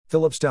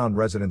Philipstown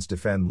residents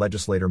defend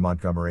Legislator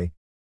Montgomery.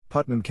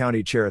 Putnam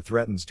County Chair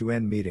threatens to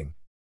end meeting.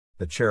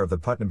 The chair of the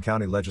Putnam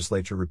County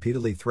Legislature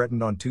repeatedly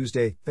threatened on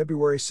Tuesday,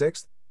 February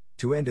 6,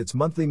 to end its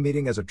monthly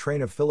meeting as a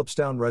train of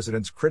Philipstown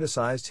residents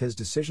criticized his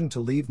decision to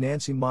leave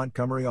Nancy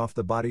Montgomery off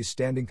the body's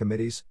standing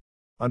committees.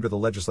 Under the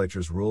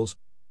legislature's rules,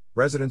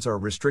 residents are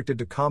restricted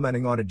to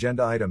commenting on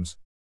agenda items.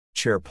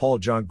 Chair Paul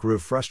Jonke grew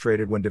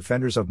frustrated when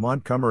defenders of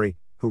Montgomery,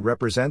 who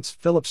represents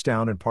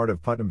Philipstown and part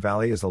of Putnam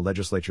Valley as the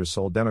legislature's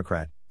sole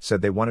Democrat,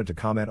 said they wanted to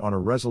comment on a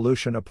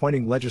resolution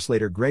appointing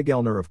legislator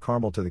Ellner of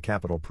Carmel to the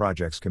Capital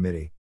Projects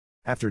Committee.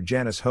 After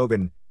Janice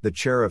Hogan, the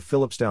chair of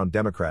Philipstown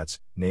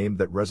Democrats, named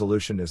that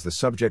resolution as the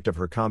subject of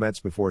her comments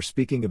before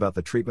speaking about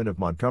the treatment of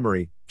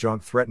Montgomery,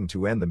 Jonke threatened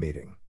to end the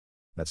meeting.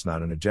 "That's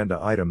not an agenda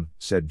item,"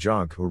 said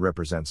Jonke, who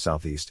represents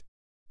Southeast.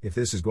 "If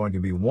this is going to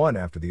be one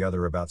after the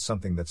other about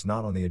something that's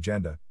not on the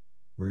agenda,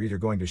 we're either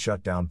going to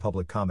shut down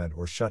public comment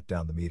or shut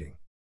down the meeting."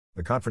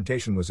 The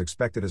confrontation was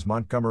expected as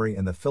Montgomery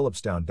and the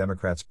Philipstown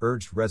Democrats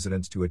urged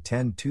residents to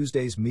attend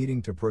Tuesday's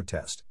meeting to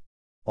protest.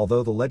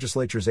 Although the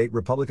legislature's 8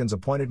 Republicans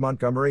appointed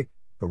Montgomery,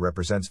 who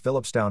represents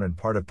Philipstown and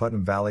part of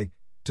Putnam Valley,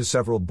 to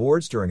several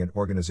boards during an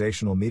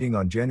organizational meeting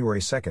on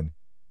January 2,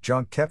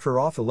 Jonke kept her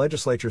off the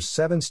legislature's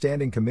 7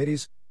 standing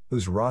committees,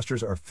 whose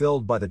rosters are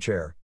filled by the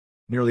chair.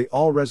 Nearly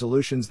all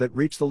resolutions that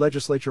reach the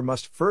legislature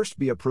must first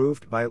be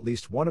approved by at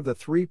least one of the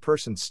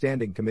 3-person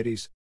standing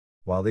committees.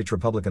 While each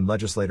Republican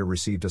legislator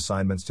received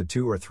assignments to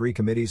 2 or 3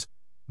 committees,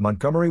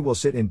 Montgomery will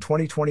sit in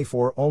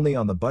 2024 only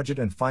on the Budget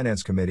and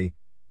Finance Committee,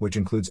 which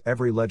includes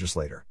every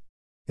legislator.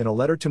 In a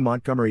letter to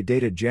Montgomery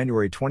dated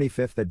January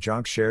 25 that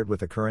Jonke shared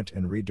with The Current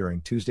and read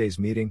during Tuesday's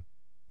meeting,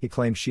 he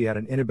claimed she had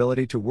an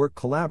inability to work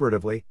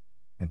collaboratively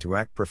and to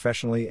act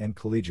professionally and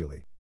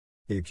collegially.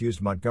 He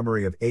accused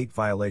Montgomery of 8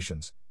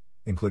 violations,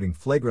 including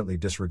flagrantly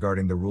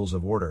disregarding the rules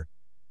of order,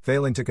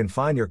 failing to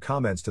confine your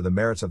comments to the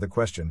merits of the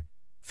question,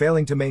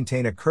 failing to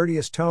maintain a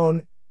courteous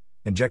tone,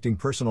 injecting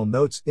personal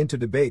notes into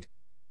debate,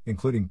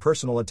 including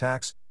personal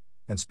attacks,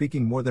 and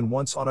speaking more than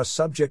once on a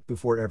subject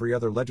before every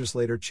other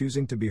legislator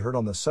choosing to be heard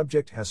on the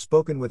subject has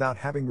spoken without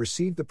having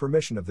received the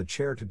permission of the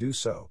chair to do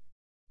so.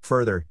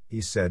 Further, he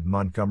said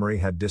Montgomery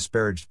had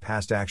disparaged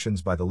past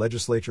actions by the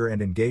legislature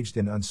and engaged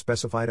in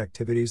unspecified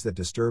activities that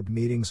disturbed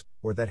meetings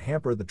or that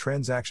hampered the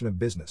transaction of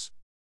business.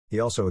 He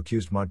also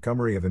accused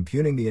Montgomery of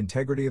impugning the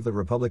integrity of the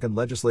Republican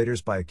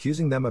legislators by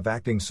accusing them of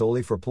acting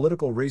solely for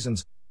political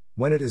reasons,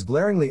 when it is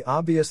glaringly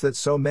obvious that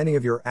so many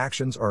of your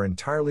actions are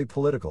entirely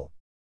political.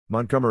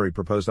 Montgomery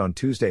proposed on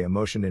Tuesday a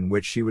motion in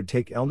which she would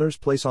take Ellner's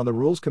place on the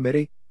Rules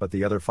Committee, but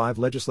the other 5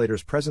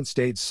 legislators present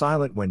stayed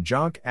silent when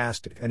Jonke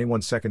asked if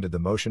anyone seconded the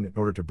motion in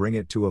order to bring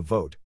it to a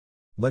vote.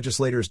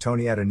 Legislators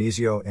Toni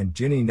Addonizio and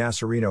Ginny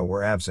Nacerino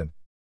were absent.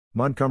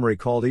 Montgomery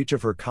called each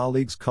of her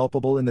colleagues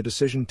culpable in the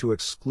decision to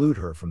exclude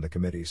her from the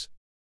committees.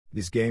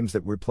 "These games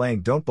that we're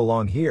playing don't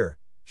belong here,"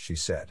 she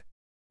said.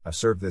 "I've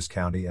served this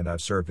county and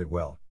I've served it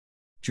well."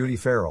 Judy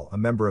Farrell, a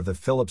member of the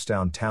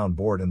Philipstown Town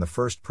Board and the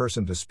first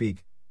person to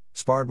speak,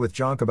 sparred with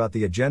Jonke about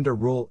the agenda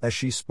rule as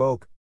she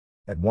spoke.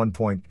 At one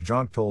point,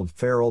 Jonke told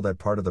Farrell that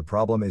part of the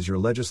problem is your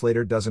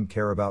legislator doesn't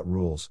care about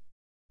rules.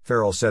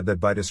 Farrell said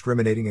that by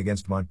discriminating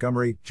against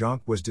Montgomery,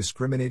 Jonke was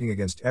discriminating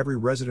against every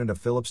resident of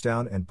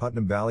Philipstown and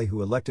Putnam Valley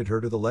who elected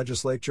her to the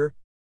legislature.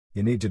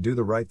 "You need to do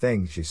the right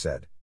thing," she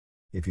said.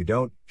 "If you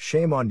don't,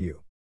 shame on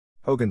you."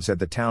 Hogan said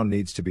the town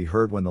needs to be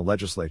heard when the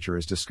legislature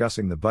is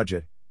discussing the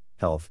budget,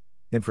 health,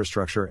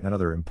 infrastructure, and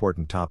other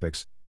important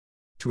topics.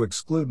 To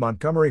exclude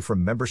Montgomery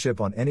from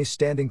membership on any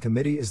standing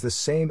committee is the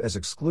same as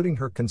excluding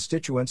her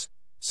constituents,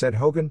 said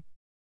Hogan.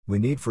 "We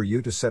need for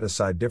you to set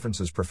aside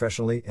differences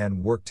professionally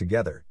and work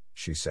together,"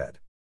 she said.